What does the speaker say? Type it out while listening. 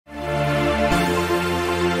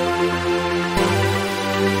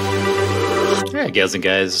Gals and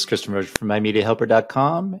guys, it's Christopher from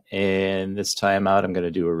MyMediaHelper.com, and this time out I'm going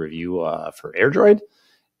to do a review for AirDroid,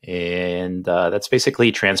 and that's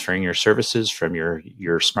basically transferring your services from your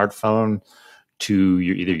smartphone to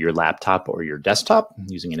either your laptop or your desktop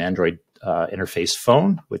using an Android interface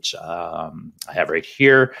phone, which I have right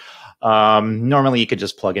here. Normally you could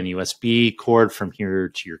just plug in a USB cord from here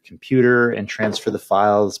to your computer and transfer the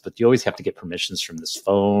files, but you always have to get permissions from this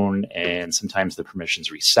phone, and sometimes the permissions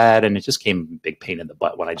reset, and it just came a big pain in the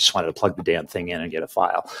butt when I just wanted to plug the damn thing in and get a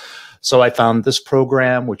file. So I found this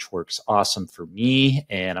program, which works awesome for me,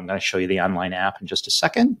 and I'm going to show you the online app in just a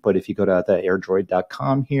second. But if you go to the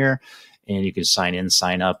airdroid.com here, and you can sign in,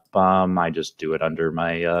 sign up. I just do it under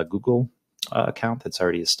my Google account that's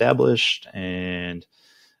already established, and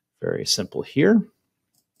very simple here.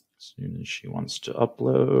 As soon as she wants to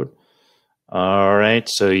upload. All right,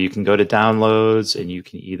 so you can go to downloads, and you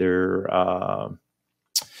can either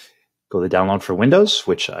go to download for Windows,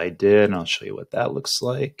 which I did, and I'll show you what that looks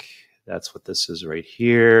like. That's what this is right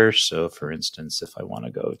here. So for instance, if I want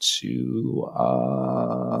to go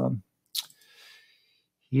to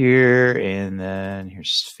here, and then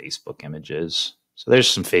here's Facebook images. So there's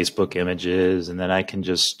some Facebook images, and then I can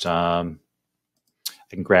just I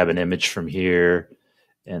can grab an image from here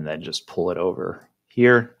and then just pull it over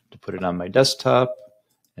here to put it on my desktop.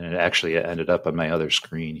 And it actually ended up on my other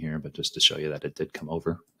screen here, but just to show you that it did come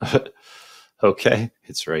over. Okay,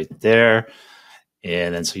 it's right there.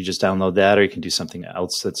 And then so you just download that, or you can do something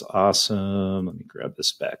else that's awesome. Let me grab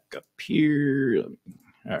this back up here.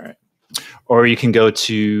 All right. Or you can go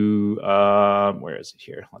to, where is it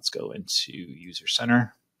here? Let's go into User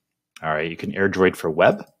Center. All right, you can AirDroid for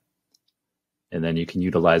web, and then you can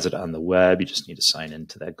utilize it on the web. You just need to sign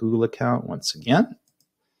into that Google account once again,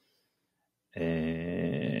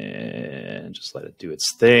 and just let it do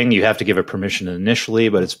its thing. You have to give it permission initially,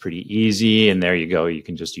 but it's pretty easy, and there you go. You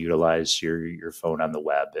can just utilize your phone on the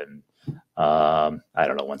web, and I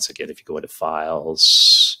don't know, once again, if you go into Files,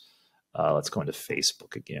 let's go into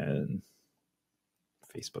Facebook again.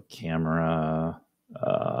 Facebook camera.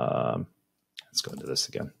 Let's go into this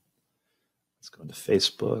again. Let's go into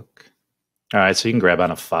Facebook. All right, so you can grab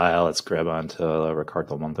on a file. Let's grab onto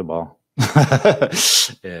Ricardo Montalbán.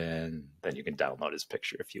 And then you can download his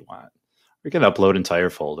picture if you want. Or you can upload entire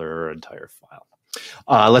folder or entire file.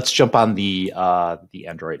 Let's jump on the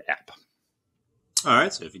Android app. All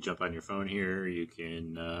right, so if you jump on your phone here, you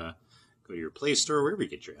can go to your Play Store, wherever you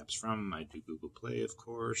get your apps from. I do Google Play, of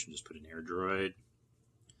course, and just put in AirDroid.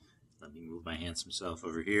 Let me move my handsome self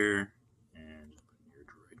over here and put in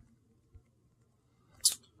AirDroid.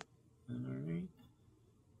 All right.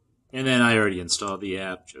 And then I already installed the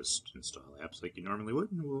app. Just install apps like you normally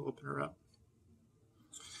would, and we'll open her up.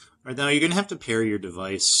 All right, now you're going to have to pair your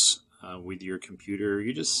device with your computer.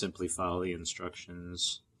 You just simply follow the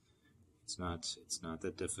instructions. It's not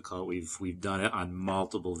that difficult. We've done it on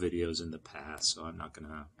multiple videos in the past, so I'm not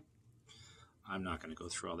gonna go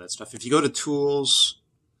through all that stuff. If you go to Tools,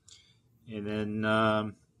 and then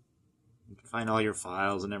you can find all your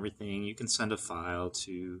files and everything, you can send a file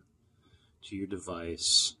to your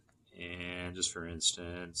device. And just for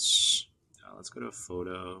instance, let's go to a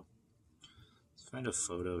photo. Let's find a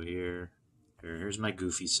photo here. Here's my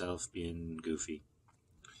goofy self being goofy.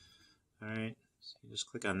 All right. So you just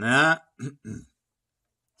click on that. You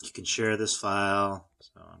can share this file.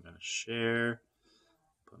 So I'm going to share,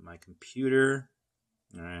 put my computer.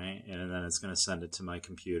 All right, and then it's going to send it to my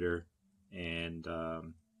computer, and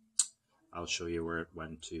I'll show you where it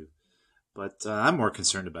went to. But I'm more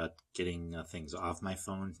concerned about getting things off my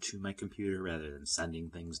phone to my computer rather than sending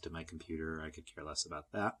things to my computer. I could care less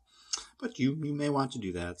about that. But you may want to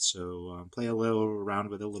do that, so play a little around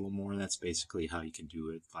with it a little more. That's basically how you can do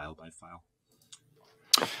it file by file.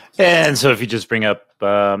 And so if you just bring up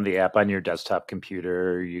the app on your desktop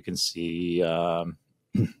computer, you can see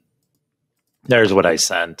there's what I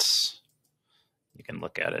sent. You can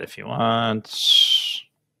look at it if you want.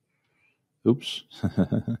 Oops.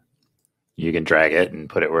 You can drag it and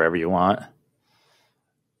put it wherever you want.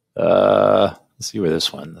 Let's see where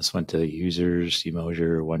this one. This went to Users,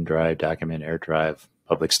 Emosure, OneDrive, Document, AirDrive,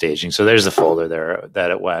 Public Staging. So there's the folder there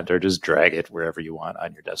that it went, or just drag it wherever you want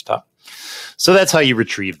on your desktop. So that's how you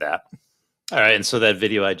retrieve that. All right, and so that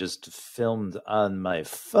video I just filmed on my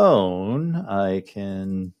phone, I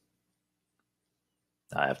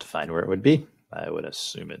have to find where it would be. I would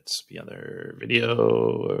assume it's the other video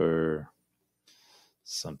or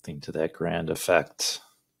something to that grand effect.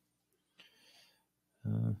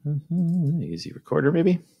 Easy recorder,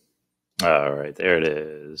 maybe. All right, there it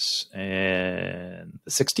is. And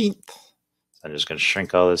the 16th. I'm just going to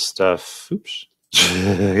shrink all this stuff. Oops.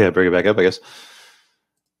 I got to bring it back up, I guess.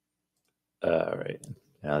 All right.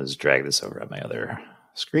 Now I'll just drag this over on my other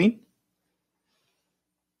screen.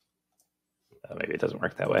 Maybe it doesn't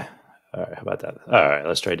work that way. All right, how about that? All right,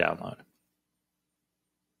 let's try download.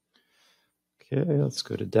 Okay, let's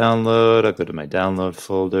go to download. I'll go to my download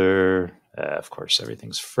folder. Of course,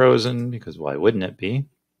 everything's frozen because why wouldn't it be?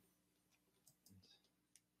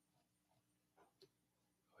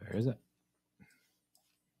 Where is it?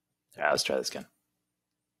 All right, let's try this again.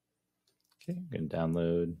 Okay, I'm going to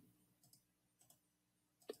download.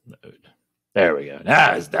 There we go.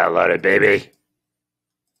 Now it's downloaded, baby.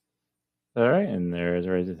 All right, and there's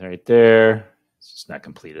right there. It's just not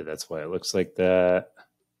completed. That's why it looks like that.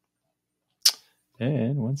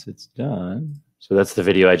 And once it's done, so that's the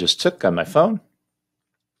video I just took on my phone.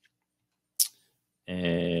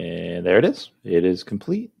 And there it is. It is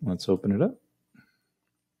complete. Let's open it up.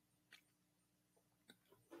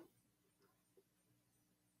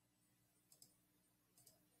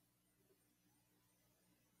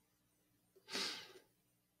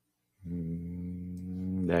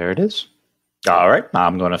 There it is. All right,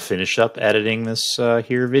 I'm going to finish up editing this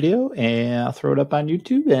here video, and I'll throw it up on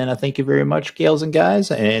YouTube. And I thank you very much, gals and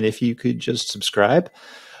guys. And if you could just subscribe,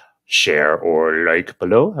 share, or like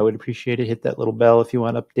below, I would appreciate it. Hit that little bell if you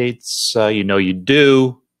want updates. You know you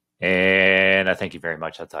do. And I thank you very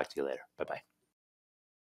much. I'll talk to you later. Bye-bye.